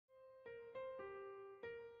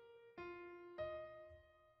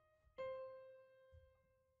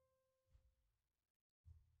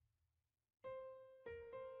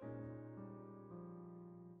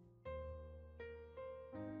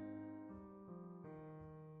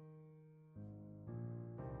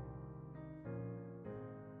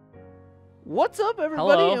What's up,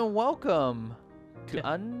 everybody, Hello. and welcome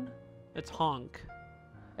to It's honk.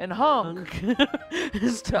 and honk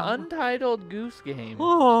It's to Untitled Goose Game.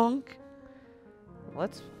 honk.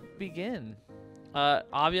 Let's begin.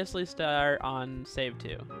 Obviously start on save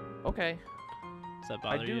 2. Okay. Does that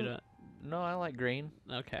bother you? No, I like green.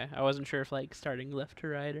 Okay, I wasn't sure if like starting left to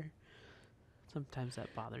right or. Sometimes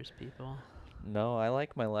that bothers people. No, I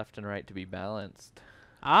like my left and right to be balanced.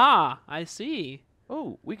 Ah, I see.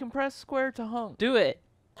 Oh, we can press square to honk. Do it.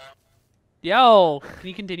 Yo, can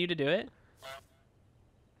you continue to do it?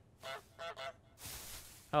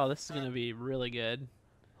 Oh, this is gonna be really good.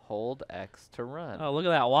 Hold X to run. Oh, look at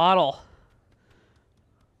that waddle.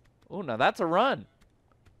 Oh, now that's a run.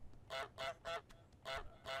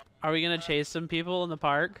 Are we gonna chase some people in the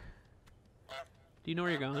park? Do you know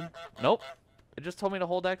where you're going? Nope. It just told me to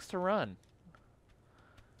hold X to run.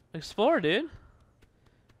 Explore, dude. I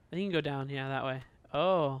think you can go down. Yeah, that way.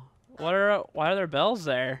 Oh, why are there bells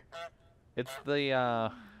there? It's the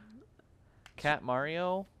Cat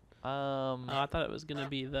Mario. Oh, I thought it was gonna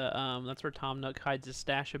be the that's where Tom Nook hides his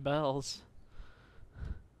stash of bells.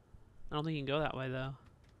 I don't think you can go that way though.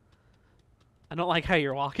 I don't like how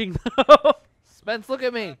you're walking though. Spence, look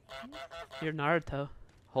at me. You're Naruto,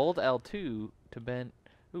 Hold L2 to bend.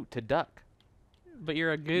 Ooh, to duck. but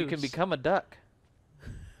you're a goose. You can become a duck.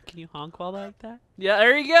 Can you honk while like that? Yeah,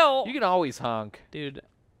 there you go. You can always honk. Dude.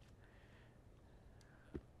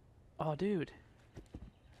 Oh, dude.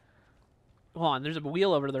 Hold on, there's a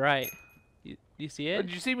wheel over to the right. You see it? Oh,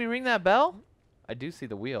 did you see me ring that bell? I do see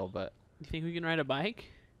the wheel, but You think we can ride a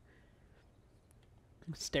bike?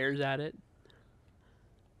 Stares at it.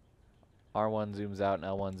 R1 zooms out and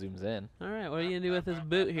L1 zooms in. Alright, what are you gonna do with this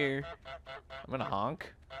boot here? I'm gonna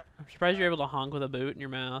honk. I'm surprised you're able to honk with a boot in your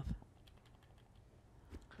mouth.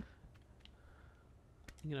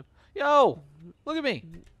 You gonna Yo! Look at me!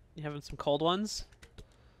 you having some cold ones?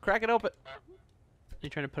 Crack it open. You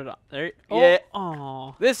trying to put it on there? Yeah.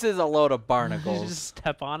 Oh. This is a load of You barnacles. just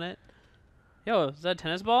step on it. Yo, is that a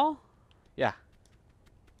tennis ball? Yeah.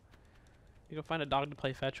 You go find a dog to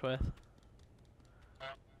play fetch with.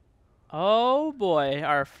 Oh boy,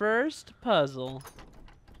 our first puzzle.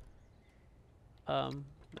 There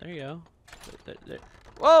you go. There.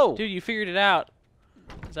 Whoa! Dude, you figured it out.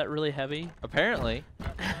 Is that really heavy? Apparently.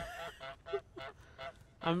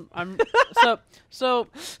 So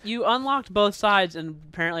you unlocked both sides and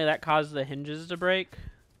apparently that caused the hinges to break.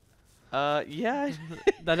 Yeah.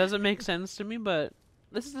 That doesn't make sense to me, but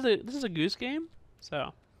this is a goose game.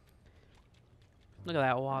 So look at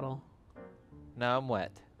that waddle. Now I'm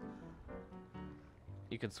wet.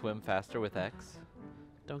 You can swim faster with X.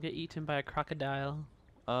 Don't get eaten by a crocodile.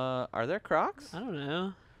 Are there Crocs? I don't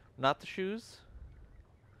know. Not the shoes?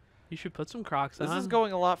 You should put some Crocs This on. is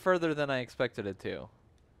going a lot further than I expected it to.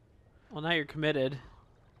 Well, now you're committed.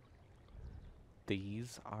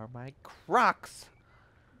 These are my Crocs.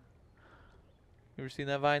 You ever seen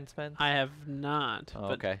that Vine, Spence? I have not. Oh,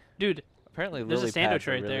 but okay. Dude, Apparently, there's lily a sandwich pads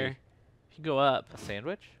are right really- there. If you go up. A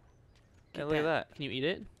sandwich? Hey, Get look at that. Can you eat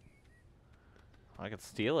it? I could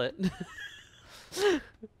steal it.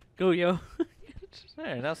 Go, yo.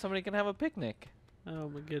 There, now somebody can have a picnic. Oh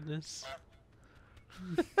my goodness.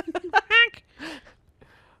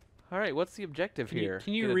 All right, what's the objective here?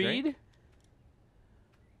 Can you Get a read? drink?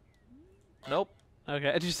 Nope.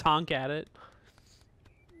 Okay, just honk at it.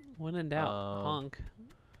 When in doubt, honk.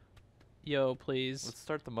 Yo, please. Let's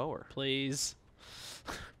start the mower. Please.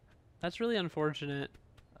 That's really unfortunate.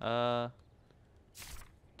 To-do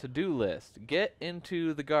list. Get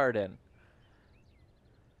into the garden.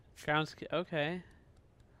 Okay.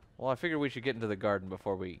 Well, I figured we should get into the garden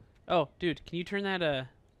before we... Oh, dude, can you turn that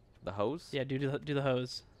The hose? Yeah, do the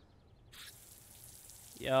hose.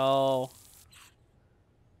 Yo.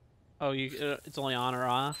 Oh, it's only on or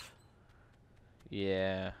off.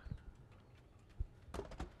 Yeah.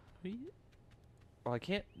 Well, I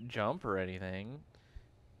can't jump or anything.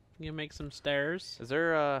 You can make some stairs. Is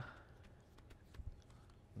there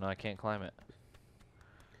No, I can't climb it.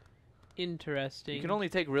 Interesting. You can only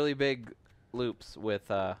take really big loops with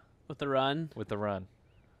the run. With the run.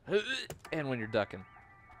 And when you're ducking.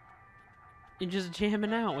 You're just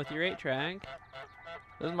jamming out with your 8-track.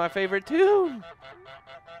 This is my favorite tune.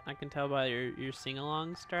 I can tell by your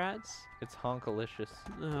sing-along strats. It's honkalicious.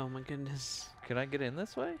 Oh my goodness. Can I get in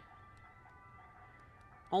this way?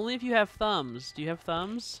 Only if you have thumbs. Do you have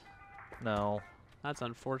thumbs? No. That's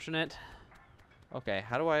unfortunate. Okay,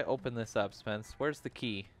 how do I open this up, Spence? Where's the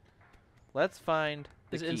key? Let's find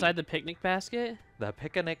the Is key. it inside the picnic basket? The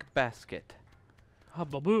picnic basket. Ah,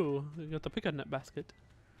 babu. You got the picnic basket.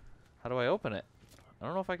 How do I open it? I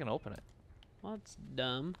don't know if I can open it. Well, that's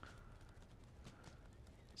dumb.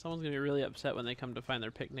 Someone's gonna be really upset when they come to find their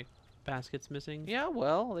picnic baskets missing. Yeah,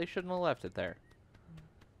 well, they shouldn't have left it there.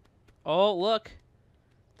 Oh, look.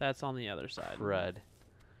 That's on the other side. Crud.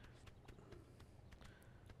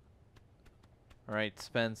 All right,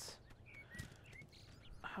 Spence.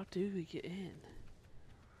 How do we get in?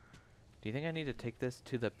 Do you think I need to take this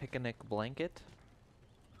to the picnic blanket?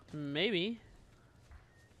 Maybe.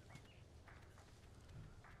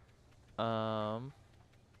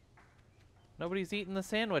 Nobody's eating the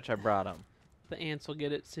sandwich I brought them. The ants will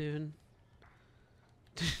get it soon.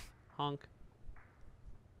 Honk.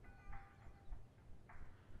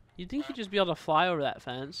 You'd think you'd just be able to fly over that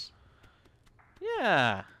fence.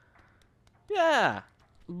 Yeah. Yeah.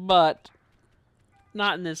 But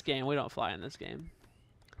not in this game. We don't fly in this game.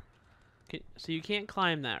 Okay, so you can't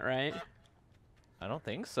climb that, right? I don't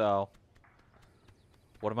think so.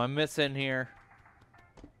 What am I missing here?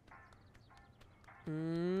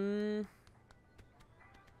 I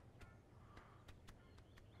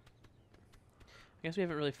guess we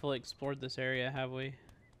haven't really fully explored this area, have we?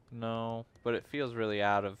 No, but it feels really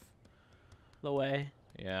out of The way.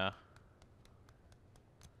 Yeah.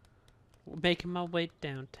 Making my way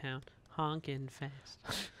downtown, honking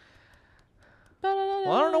fast.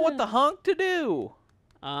 Well, I don't know what the honk to do.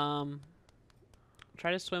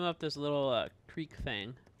 Try to swim up this little creek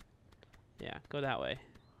thing. Yeah, go that way.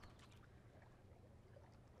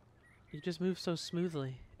 You just move so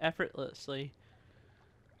smoothly, effortlessly.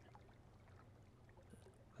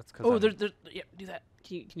 That's because Oh, there's yeah, do that.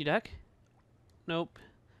 Can you duck? Nope.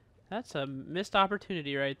 That's a missed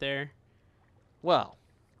opportunity right there. Well,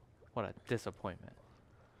 what a disappointment.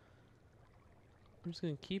 I'm just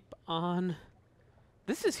gonna keep on.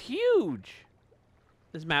 This is huge.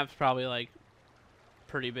 This map's probably like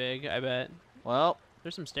pretty big, I bet. Well,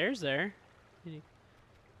 There's some stairs there.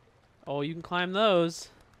 Oh, you can climb those.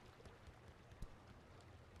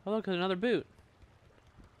 Oh, look, another boot.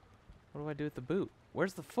 what do I do with the boot?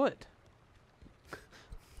 Where's the foot?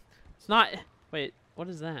 It's not. Wait, what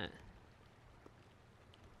is that? Is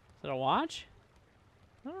that a watch?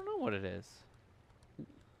 I don't know what it is.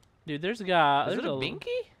 Dude, there's a guy. Is There's it a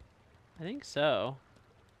binky? I think so.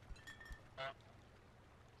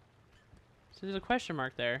 So there's a question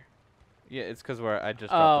mark there, Yeah, it's because I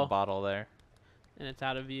just dropped Oh. the bottle there. and it's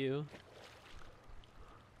out of view.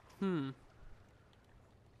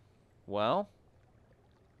 Well,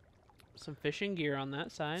 Some fishing gear on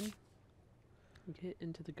that side. Get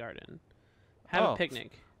into the garden. Have Oh. a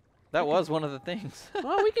picnic. that was one of the things.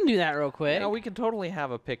 Well, we can do that real quick. Yeah, we can totally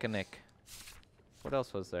have a picnic. What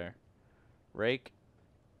else was there? Rake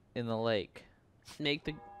in the lake. Make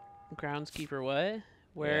the groundskeeper what?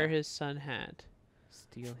 Wear Yeah. his sun hat.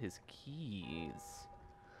 Steal his keys.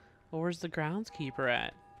 Well, where's the groundskeeper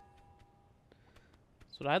at?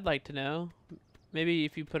 That's what I'd like to know. Maybe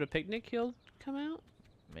if you put a picnic, he'll come out?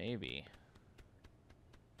 Maybe.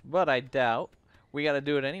 But I doubt. We gotta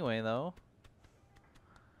do it anyway, though.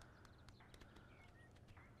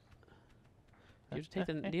 Do you have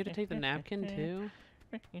to take the napkin, too?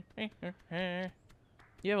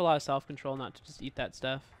 You have a lot of self-control not to just eat that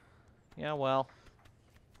stuff. Yeah, well.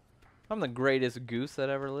 I'm the greatest goose that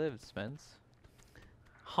ever lived, Spence.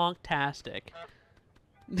 Honktastic.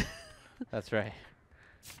 That's right.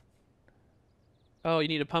 Oh, you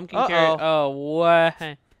need a pumpkin carrot? Oh,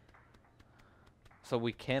 what? So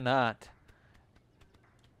we cannot.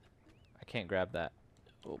 I can't grab that.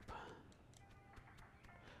 Oop.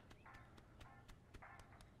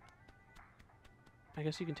 I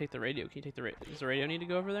guess you can take the radio. Can you take the radio? Does the radio need to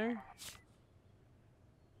go over there?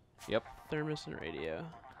 Yep. Thermos and radio.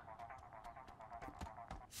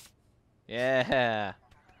 Yeah.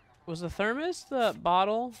 Was the thermos the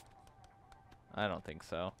bottle? I don't think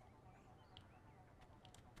so.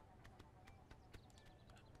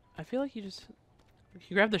 I feel like you just... Can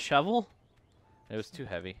you grab the shovel? It was too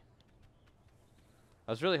heavy.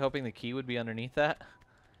 I was really hoping the key would be underneath that.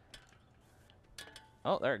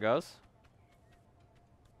 Oh, there it goes.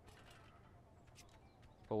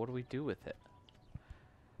 But what do we do with it?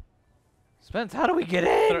 Spence, how do we get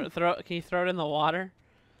in? Can you throw it in the water?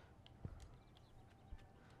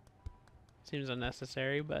 Seems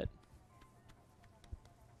unnecessary, but...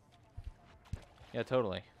 Yeah,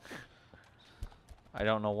 totally. I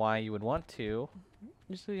don't know why you would want to.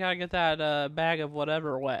 Just gotta get that bag of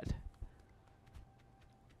whatever wet.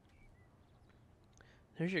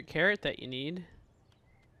 There's your carrot that you need.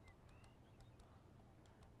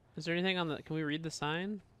 Is there anything on the... Can we read the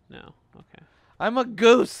sign? No. Okay. I'm a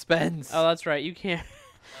goose, Spence. Oh, that's right. You can't...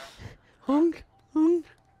 Honk. Honk.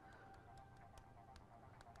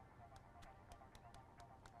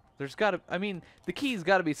 There's got to, I mean, the key's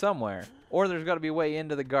got to be somewhere. Or there's got to be a way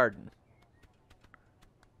into the garden.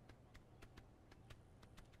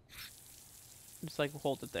 Just like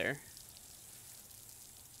hold it there.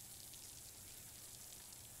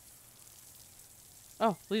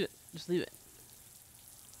 Oh, leave it. Just leave it.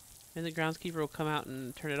 And the groundskeeper will come out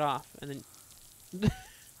and turn it off, and then.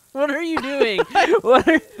 What are you doing? What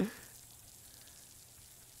are?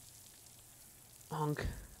 Honk.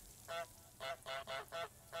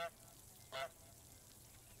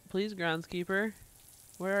 Please, groundskeeper,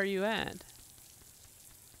 where are you at?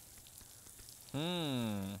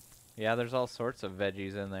 Yeah, there's all sorts of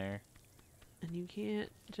veggies in there. And you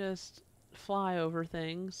can't just fly over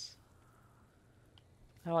things.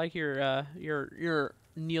 I like your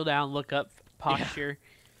kneel down, look up posture.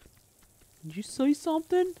 Yeah. Did you say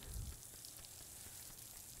something?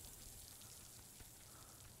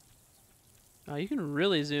 Oh, you can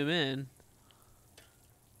really zoom in.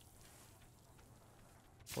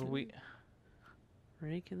 What do we?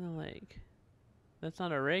 Rake in the lake. That's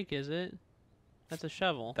not a rake, is it? That's a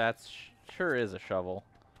shovel. That's sure is a shovel.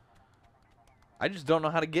 I just don't know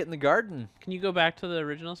how to get in the garden. Can you go back to the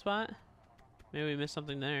original spot? Maybe we missed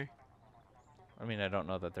something there. I mean, I don't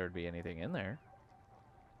know that there'd be anything in there.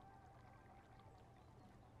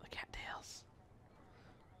 The cattails.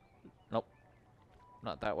 Nope.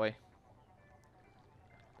 Not that way.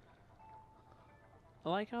 I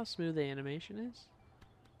like how smooth the animation is.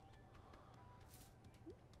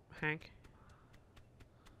 Hank.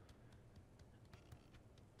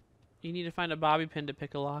 You need to find a bobby pin to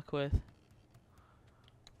pick a lock with.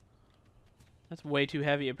 That's way too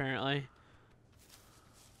heavy, apparently.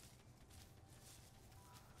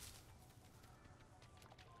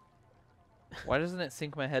 Why doesn't it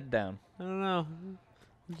sink my head down? I don't know.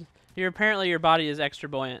 Apparently your body is extra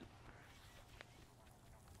buoyant.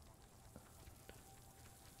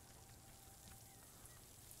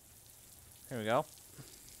 Here we go.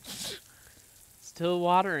 Still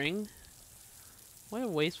watering. What a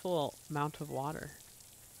wasteful amount of water.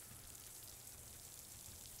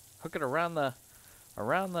 Hook it around the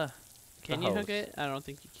Can you hook it? I don't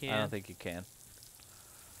think you can. I don't think you can.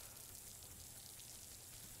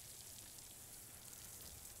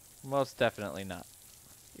 Most definitely not.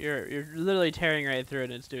 You're literally tearing right through it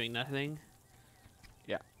and it's doing nothing.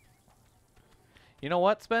 Yeah. You know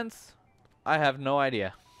what, Spence? I have no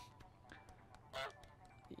idea.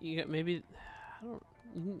 You got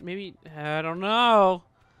I don't know.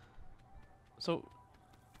 So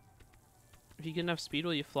if you get enough speed,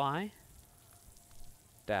 will you fly?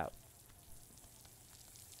 Doubt.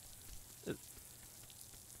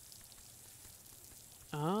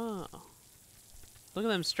 Oh. Look at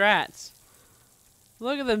them strats.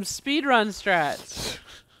 Look at them speedrun strats.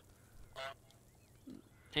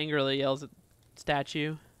 Angrily yells at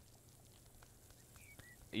statue.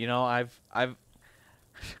 You know, I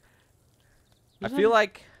feel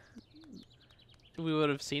like we would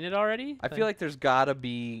have seen it already. I feel like there's gotta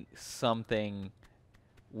be something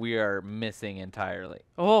we are missing entirely.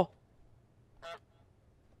 Oh.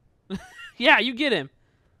 Yeah, you get him.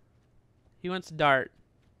 He wants to dart.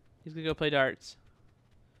 He's gonna go play darts.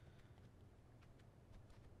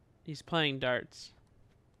 He's playing darts.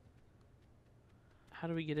 How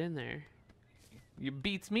do we get in there? You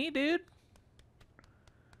beats me, dude.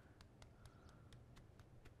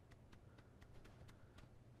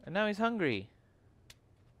 And now he's hungry.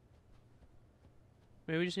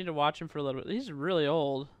 Maybe we just need to watch him for a little bit. He's really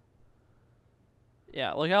old.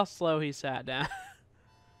 Yeah, look how slow he sat down.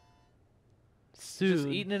 Soon. Just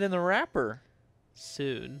eating it in the wrapper.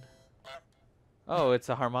 Soon. Oh, it's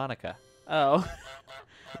a harmonica. Oh.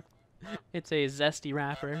 It's a zesty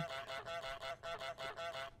wrapper.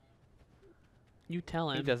 You tell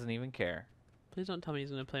him. He doesn't even care. Please don't tell me he's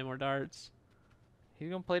going to play more darts. He's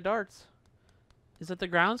gonna play darts. Is that the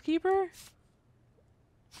groundskeeper?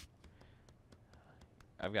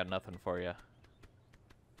 I've got nothing for you.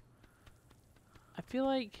 I feel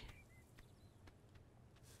like...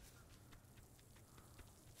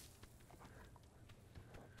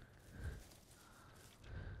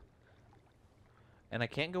 And I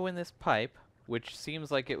can't go in this pipe, which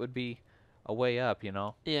seems like it would be a way up, you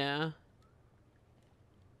know? Yeah.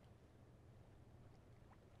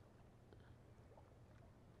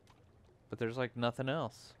 But there's like nothing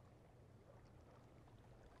else.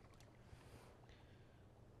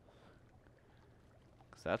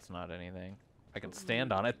 Cause that's not anything. I can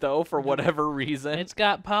stand on it though for whatever reason. It's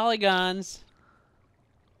got polygons.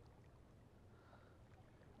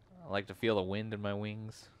 I like to feel the wind in my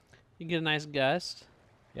wings. You get a nice gust.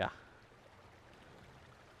 Yeah.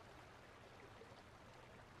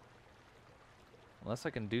 Unless I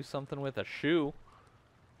can do something with a shoe.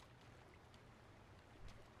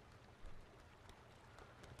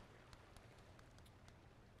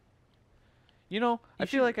 You know, I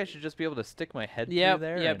feel like I should just be able to stick my head through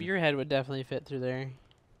there. Yep, and your head would definitely fit through there.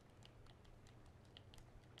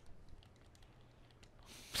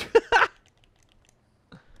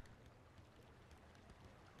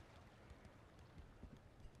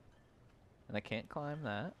 And I can't climb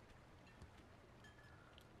that.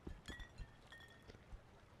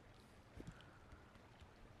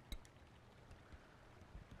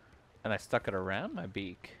 And I stuck it around my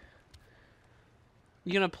beak.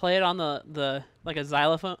 You gonna play it on the like a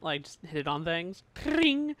xylophone, like just hit it on things?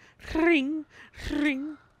 Ring, ring,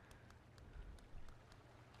 ring.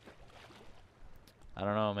 I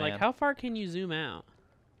don't know, man. Like how far can you zoom out?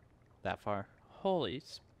 That far. Holy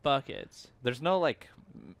buckets. There's no like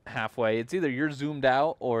halfway. It's either you're zoomed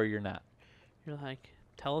out or you're not. You're like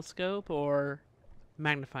telescope or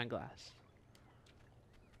magnifying glass.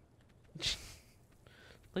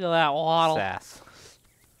 Look at that waddle. Sass.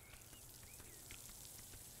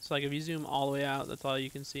 So like if you zoom all the way out, that's all you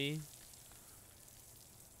can see.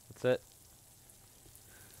 That's it.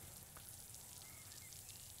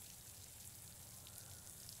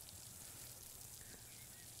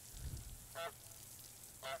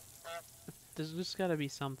 There's just gotta be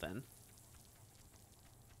something.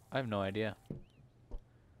 I have no idea.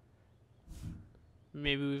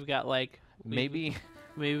 Maybe we've got like Maybe.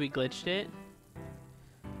 Maybe we glitched it.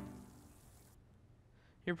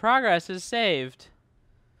 Your progress is saved.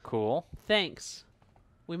 Cool. Thanks.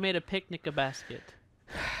 We made a picnic a basket.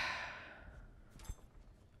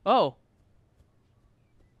 Oh.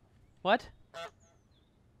 What?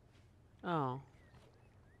 Oh.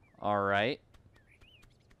 All right.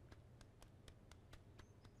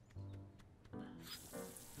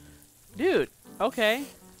 Dude, okay.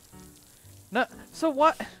 No. So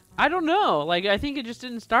what? I don't know. Like, I think it just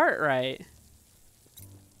didn't start right.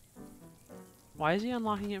 Why is he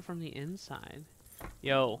unlocking it from the inside?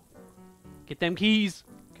 Yo. Get them keys.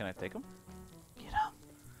 Can I take them? Get him.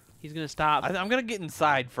 He's gonna stop. I'm gonna get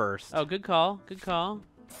inside first. Oh, good call. Good call.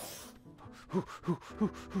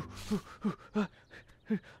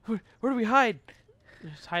 Where do we hide?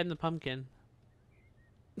 Just hide in the pumpkin.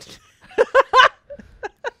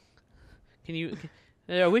 Can you...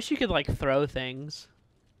 I wish you could, like, throw things.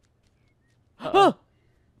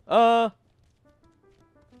 Uh-oh.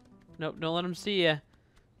 Nope, don't let him see you.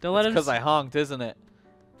 Don't let him... Because I honked, isn't it?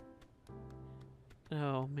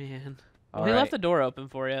 Oh, man. All Well, he right. left the door open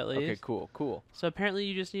for you, at least. Okay, cool, cool. So apparently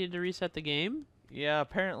you just needed to reset the game? Yeah,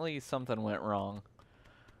 apparently something went wrong.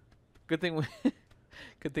 Good thing we...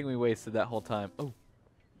 Good thing we wasted that whole time. Oh.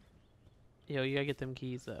 Yo, you gotta get them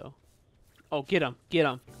keys, though. Oh, get him. Get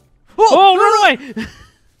him. Oh, run away!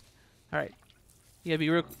 Alright. You gotta be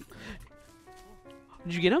real...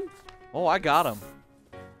 Did you get him? Oh, I got him.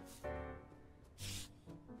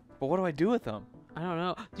 But what do I do with them? I don't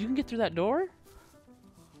know. You can get through that door?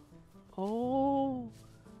 Oh.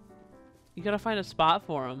 You gotta find a spot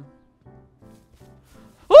for him.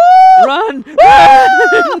 Run!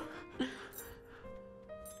 Run!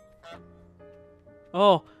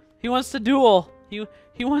 Oh, he wants to duel. He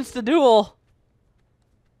wants to duel.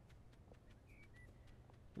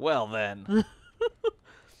 Well then.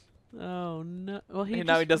 Oh no! Well, Hey,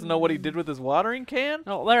 now he doesn't know what he did with his watering can?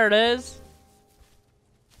 Oh, there it is.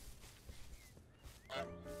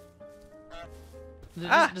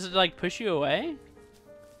 Does it like push you away?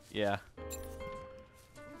 Yeah.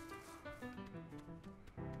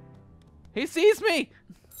 He sees me!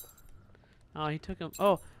 Oh, he took him.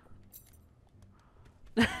 Oh.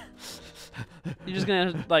 You're just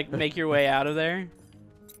gonna like make your way out of there?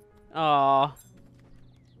 Aw.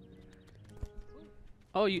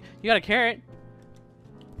 Oh, you got a carrot.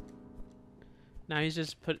 Now he's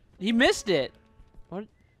just he missed it. What?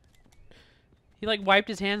 He like wiped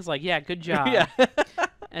his hands like, yeah, good job. Yeah.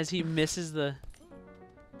 As he misses the...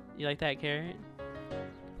 You like that carrot?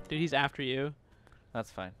 Dude, he's after you. That's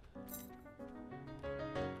fine.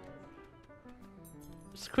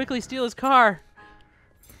 Just quickly steal his car.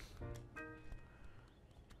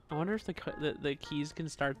 I wonder if the keys can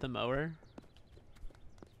start the mower.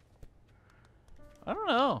 I don't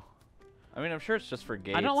know. I mean, I'm sure it's just for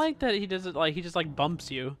gates. I don't like that he does it like he just like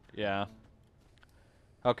bumps you. Yeah.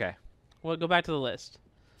 Okay. Well, go back to the list.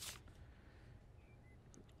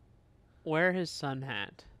 Wear his sun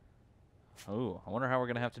hat. Oh, I wonder how we're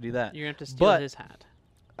gonna have to do that. You're gonna have to steal his hat.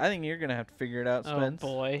 I think you're gonna have to figure it out, Spence. Oh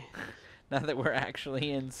boy. Now that we're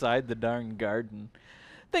actually inside the darn garden.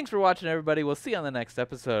 Thanks for watching, everybody. We'll see you on the next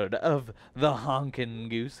episode of the Honkin'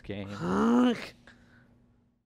 Goose Game. Honk.